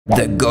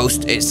The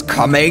ghost is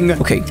coming.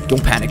 Okay,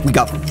 don't panic. We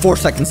got 4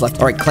 seconds left.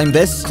 All right, claim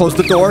this. Close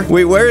the door.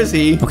 Wait, where is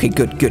he? Okay,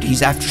 good.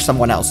 He's after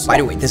someone else. By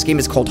the way, this game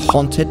is called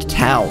Haunted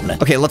Town.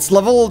 Okay, let's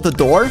level the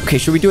door. Okay,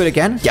 should we do it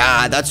again?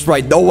 Yeah, that's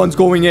right. No one's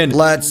going in.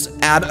 Let's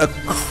add a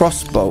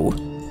crossbow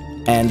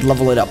and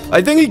level it up.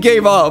 I think he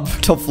gave up.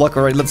 Tough luck.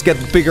 All right, let's get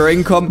bigger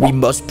income. We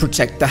must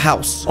protect the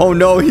house. Oh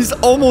no, he's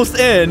almost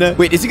in.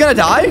 Wait, is he gonna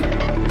die?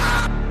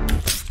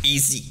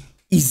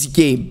 Easy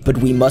game, but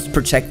we must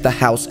protect the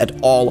house at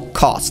all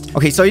cost.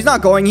 Okay, so he's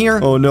not going here.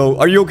 Oh no,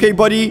 are you okay,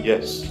 buddy?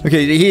 Yes.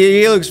 Okay,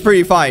 he looks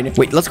pretty fine.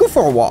 Wait, let's go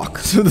for a walk.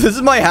 So this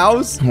is my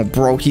house. Oh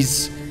bro,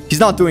 he's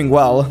not doing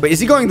well. Wait, is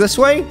he going this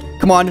way?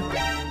 Come on.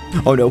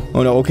 Oh no.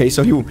 Okay,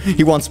 so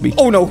he wants me.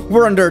 Oh no,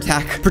 we're under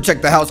attack.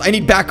 Protect the house. I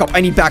need backup.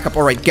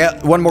 All right,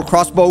 get one more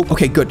crossbow.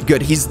 Okay,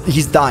 good.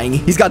 He's dying.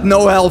 He's got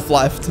no health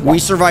left. We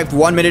survived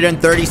 1 minute and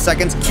 30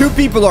 seconds. 2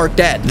 people are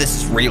dead.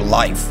 This is real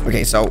life.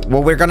 Okay, so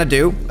what we're gonna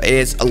do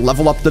is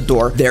level up the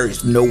door. There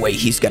is no way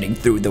he's getting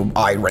through the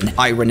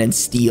iron and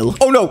steel.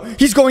 Oh no,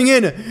 he's going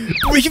in.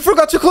 He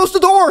forgot to close the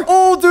door.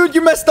 Oh dude,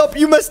 you messed up.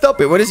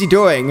 Wait, what is he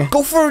doing?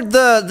 Go for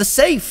the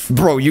safe.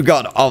 Bro, you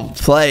got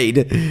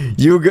outplayed.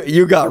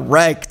 You got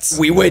wrecked.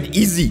 We win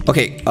easy.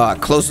 Okay,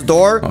 close the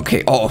door.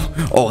 Okay,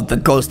 oh, the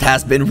ghost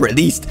has been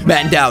released.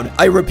 Man down.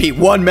 I repeat,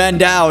 1 man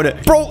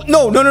down. Bro,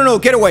 no.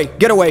 Get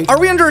away. Are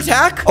we under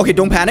attack? Okay,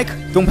 don't panic.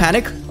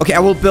 Okay, I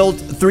will build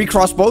 3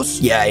 crossbows.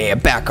 Yeah,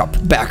 back up,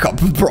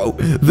 bro.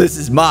 This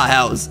is my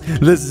house.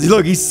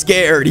 Look, he's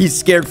scared. He's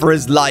scared for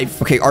his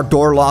life. Okay, our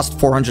door lost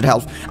 400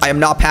 health. I am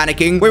not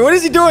panicking. Wait, what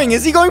is he doing?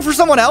 Is he going for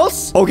someone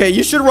else? Okay,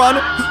 you should run.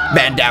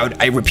 Man down.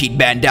 I repeat,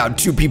 man down.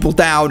 2 people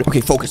down. Okay,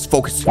 focus.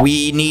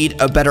 We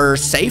need a better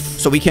safe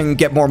so we can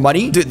get more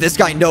money. Dude, this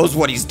guy knows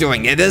what he's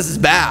doing. This is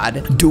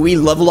bad. Do we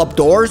level up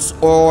doors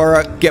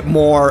or get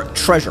more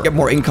treasure? Get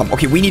more income?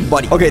 Okay, we need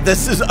money. Okay,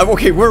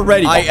 okay, we're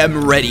ready. I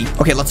am ready.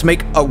 Okay, let's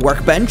make a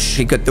workbench.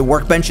 Okay, good. The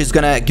workbench is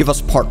gonna give us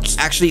parts.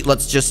 Actually,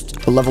 let's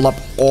just level up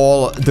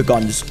all the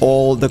guns,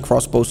 all the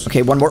crossbows.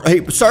 Okay, one more.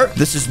 Hey, sir,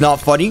 this is not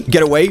funny.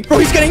 Get away. Bro,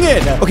 he's getting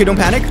in. Okay, don't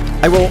panic.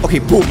 I will. Okay,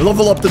 boom.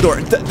 Level up the door.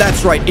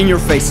 That's right. In your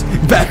face.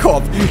 Back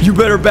off. You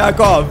better back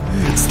off.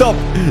 Stop.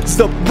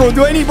 Bro,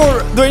 do I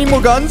need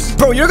more guns?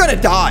 Bro, you're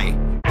gonna die.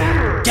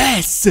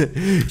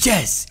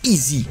 Yes,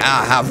 easy.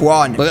 I have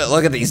one.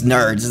 Look at these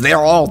nerds. They're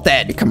all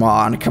dead. Come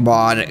on.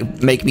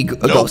 Make me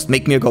a ghost.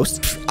 Make me a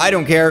ghost. I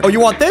don't care. Oh, you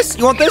want this?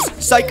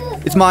 Psych.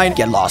 It's mine.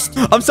 Get lost.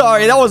 I'm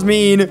sorry. That was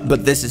mean.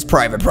 But this is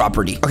private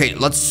property. Okay,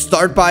 let's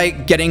start by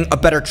getting a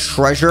better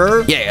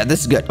treasure. Yeah,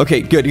 this is good.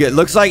 Okay, good.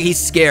 Looks like he's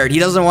scared. He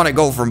doesn't want to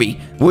go for me.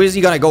 What is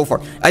he gonna go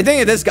for? I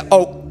think this guy.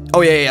 Oh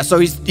yeah. So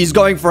he's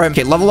going for him.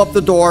 Okay, level up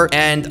the door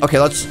and okay,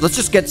 let's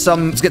just get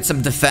some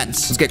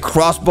defense. Let's get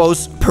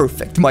crossbows.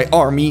 Perfect. My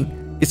army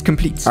is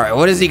complete. All right,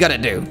 what is he gonna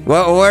do?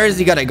 Well, where is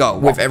he gonna go?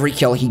 With every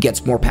kill, he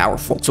gets more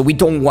powerful. So we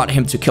don't want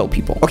him to kill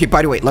people. Okay,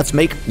 by the way, let's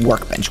make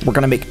workbench. We're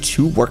gonna make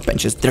 2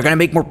 workbenches. They're gonna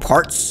make more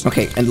parts.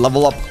 Okay, and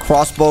level up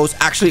crossbows.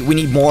 Actually, we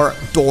need more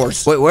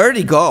doors. Wait, where did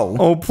he go?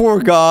 Oh, poor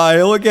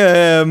guy. Look at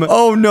him.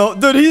 Oh no,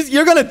 dude,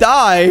 you're gonna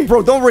die.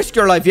 Bro, don't risk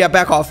your life. Yeah,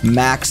 back off.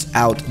 Max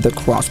out the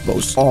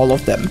crossbows. All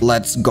of them.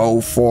 Let's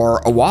go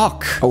for a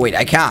walk. Oh wait,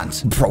 I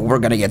can't. Bro, we're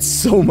gonna get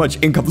so much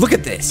income. Look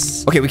at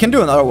this. Okay, we can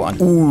do another one.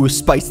 Ooh,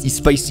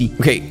 spicy.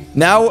 Okay.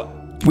 Now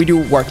we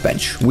do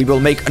workbench. We will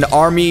make an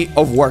army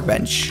of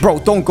workbench. Bro,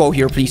 don't go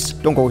here, please.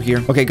 Don't go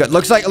here. Okay, good.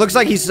 Looks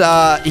like he's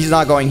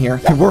not going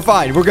here. We're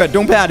fine. We're good.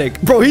 Don't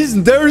panic. Bro,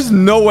 there's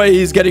no way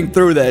he's getting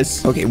through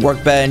this. Okay,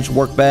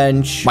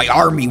 workbench. My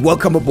army,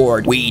 welcome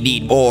aboard. We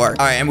need more.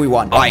 All right, and we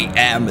won. I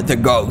am the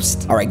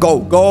ghost. All right, go.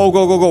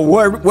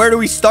 Where do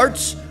we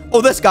start?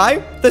 Oh, this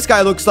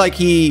guy looks like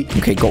he...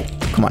 Okay, go.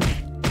 Come on.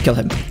 Kill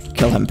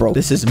him, bro.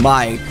 This is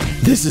my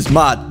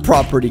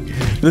property.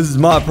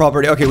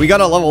 Okay, we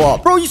gotta level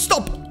up. Bro, you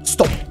stop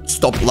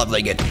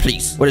leveling it,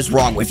 please. What is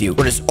wrong with you?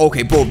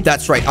 Okay, boom.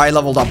 That's right. I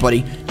leveled up,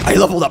 buddy. I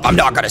leveled up. I'm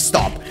not gonna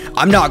stop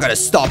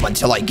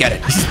until I get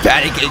it. He's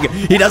panicking.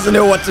 He doesn't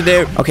know what to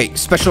do. Okay,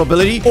 special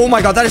ability. Oh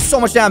my god, that is so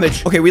much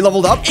damage. Okay, we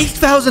leveled up.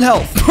 8,000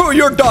 health. Bro,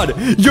 you're done.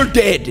 You're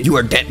dead. You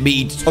are dead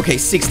meat. Okay,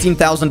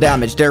 16,000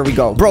 damage. There we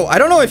go. Bro, I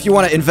don't know if you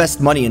want to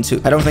invest money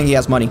into... I don't think he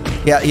has money.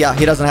 Yeah,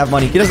 he doesn't have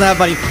money.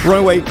 Run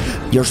away.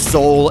 Your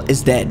soul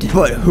is dead.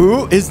 But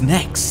who is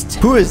next?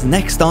 Who is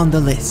next on the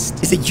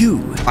list? Is it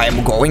you? I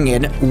am going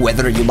in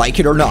whether you like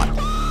it or not.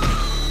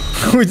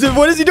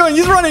 What is he doing?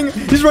 He's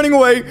running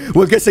away.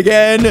 We'll guess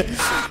again.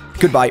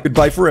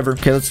 Goodbye forever.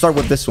 Okay, let's start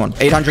with this one.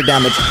 800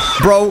 damage.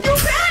 Bro.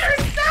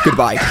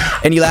 Goodbye.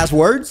 Any last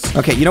words?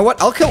 Okay, you know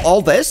what? I'll kill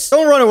all this.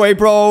 Don't run away,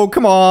 bro.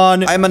 Come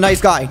on. I'm a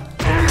nice guy.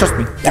 Trust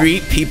me.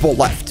 3 people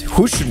left.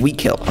 Who should we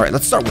kill? All right,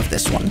 let's start with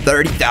this one.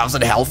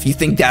 30,000 health. You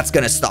think that's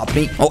gonna stop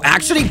me? Oh,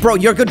 actually, bro,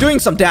 you're doing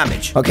some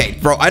damage. Okay,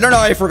 bro, I don't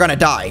know if we're gonna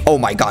die. Oh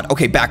my god.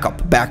 Okay, back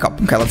up.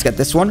 Okay, let's get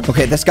this one.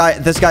 Okay, this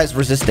guy's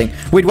resisting.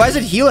 Wait, why is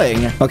it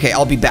healing? Okay,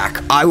 I'll be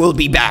back. I will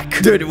be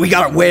back. Dude, we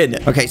gotta win.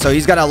 Okay, so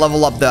he's gotta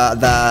level up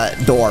the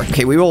door.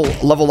 Okay, we will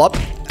level up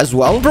as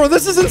well. Bro,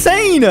 this is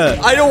insane.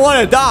 I don't want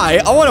to die.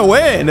 I want to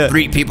win.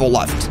 3 people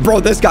left.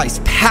 Bro, this guy's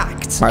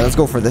packed. All right, let's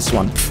go for this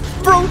one.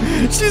 Bro,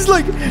 she's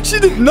like, she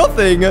did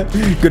nothing.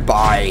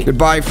 Goodbye.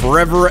 Goodbye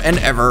forever and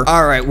ever.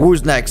 All right,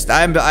 who's next?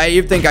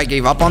 You think I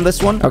gave up on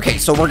this one? Okay,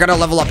 so we're gonna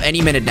level up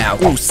any minute now.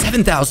 Oh,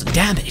 7,000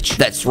 damage.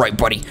 That's right,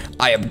 buddy.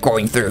 I am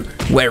going through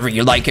wherever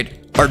you like it.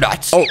 Or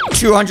not. Oh,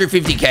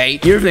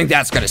 250k. You think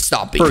that's gonna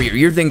stop me?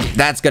 You think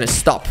that's gonna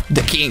stop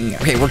the king?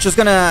 Okay, we're just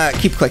gonna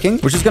keep clicking.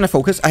 We're just gonna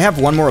focus. I have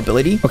one more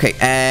ability. Okay,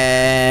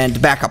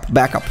 and back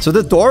up. So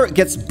the door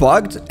gets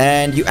bugged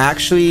and you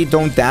actually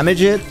don't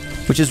damage it,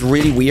 which is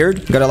really weird.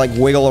 You gotta like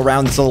wiggle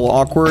around. It's a little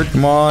awkward.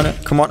 Come on.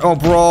 Oh,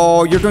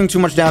 bro, you're doing too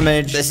much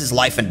damage. This is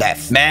life and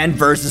death. Man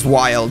versus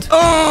wild.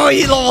 Oh,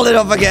 he leveled it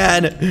up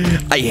again.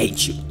 I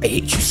hate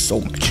you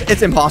so much.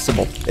 It's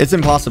impossible.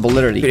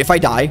 Literally. Dude, if I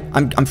die,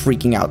 I'm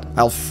freaking out.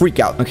 I'll freak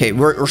out. Okay,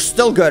 we're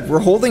still good. We're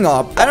holding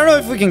up. I don't know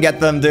if we can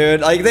get them,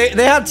 dude. Like, they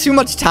had too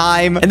much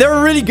time. And they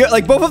were really good.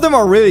 Like, both of them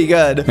are really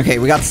good. Okay,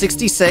 we got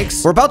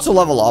 66. We're about to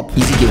level up.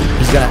 Easy game.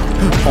 He's gonna...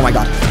 Oh, my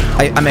God.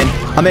 I'm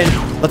in.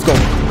 Let's go.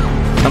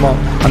 Come on,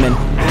 I'm in.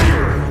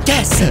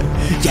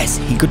 Yes,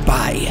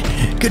 goodbye.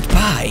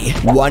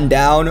 One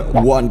down,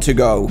 one to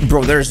go.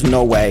 Bro, there's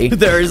no way.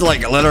 There is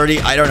like literally,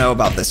 I don't know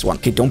about this one.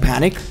 Okay, don't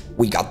panic.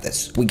 We got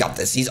this.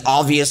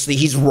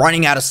 He's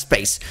running out of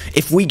space.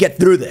 If we get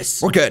through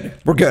this, we're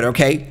good,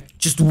 okay?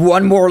 Just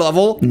one more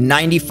level.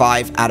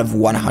 95 out of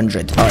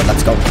 100. All right,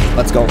 let's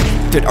go.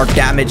 Dude, our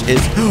damage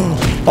is...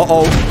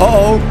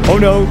 Oh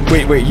no.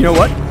 Wait, you know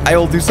what? I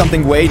will do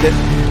something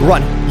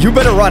run. You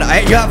better run.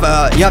 You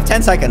have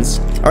 10 seconds.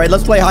 All right,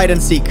 let's play hide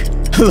and seek.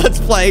 Let's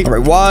play. All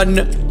right,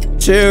 1,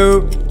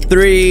 2,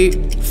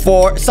 3,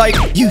 4. Psych.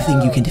 You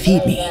think you can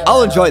defeat me?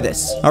 I'll enjoy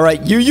this. All right,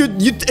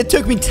 it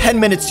took me 10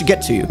 minutes to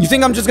get to you. You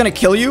think I'm just gonna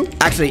kill you?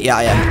 Actually, yeah,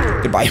 I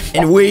am. Goodbye.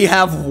 And we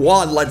have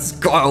won. Let's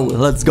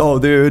go,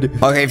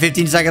 dude. Okay,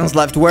 15 seconds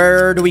left.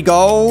 Where do we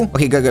go?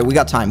 Okay, good. We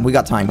got time. All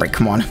right,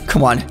 come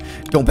on.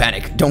 Don't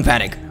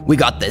panic. We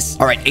got this.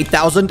 All right,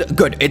 8,000.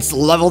 Good. It's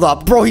leveled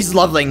up. Bro, he's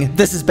leveling.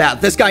 This is bad.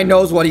 This guy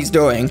knows what he's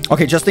doing.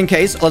 Okay, just in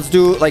case, let's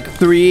do like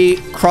 3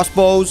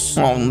 crossbows.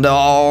 Oh,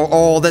 no.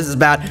 Oh, this is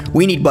bad.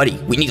 We need buddy.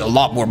 We need a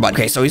lot more buddy.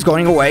 Okay, so he's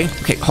going away.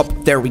 Okay, hop.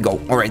 There we go.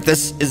 All right,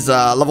 this is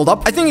leveled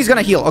up. I think he's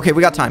gonna heal. Okay,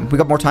 we got time. We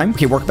got more time.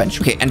 Okay, workbench.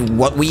 Okay, and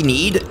what we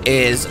need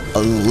is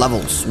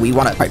levels. We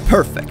want to... All right,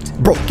 perfect.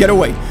 Bro, get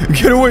away.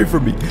 Get away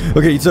from me.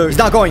 Okay, so he's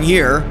not going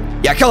here.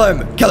 Yeah, kill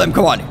him.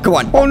 Come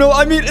on. Oh, no.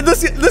 I mean,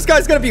 this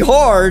guy's gonna be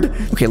hard.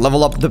 Okay,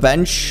 level up the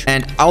bench.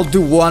 And I'll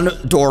do one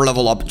door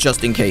level up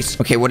just in case.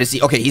 Okay, what is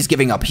he? Okay, he's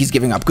giving up.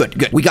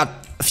 Good. We got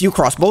a few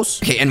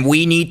crossbows. Okay, and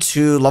we need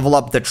to level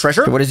up the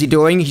treasure. Okay, what is he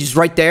doing? He's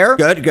right there.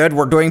 Good.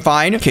 We're doing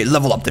fine. Okay,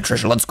 level up the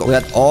treasure. Let's go. We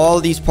got all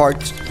these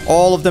parts.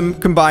 All of them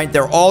combined.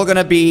 They're all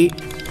gonna be...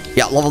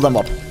 Yeah, level them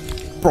up.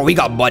 Bro, we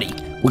got money.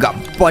 We got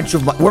a bunch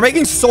of money. We're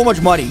making so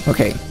much money.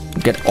 Okay,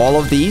 get all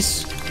of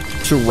these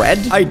to red.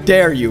 I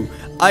dare you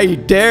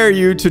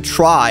to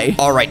try.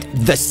 All right,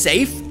 the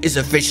safe is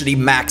officially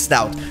maxed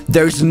out.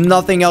 There's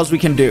nothing else we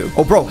can do.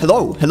 Oh, bro,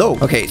 hello.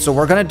 Okay, so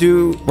we're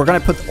gonna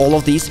put all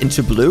of these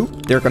into blue.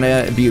 They're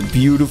gonna be a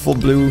beautiful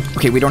blue.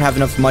 Okay, we don't have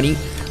enough money.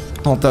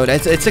 Although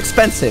it's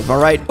expensive,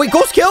 all right? Wait,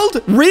 ghost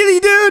killed? Really,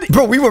 dude?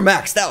 Bro, we were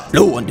maxed out.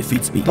 No one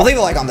defeats me. But leave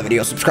a like on the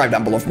video, subscribe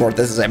down below for more.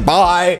 This is it. Bye.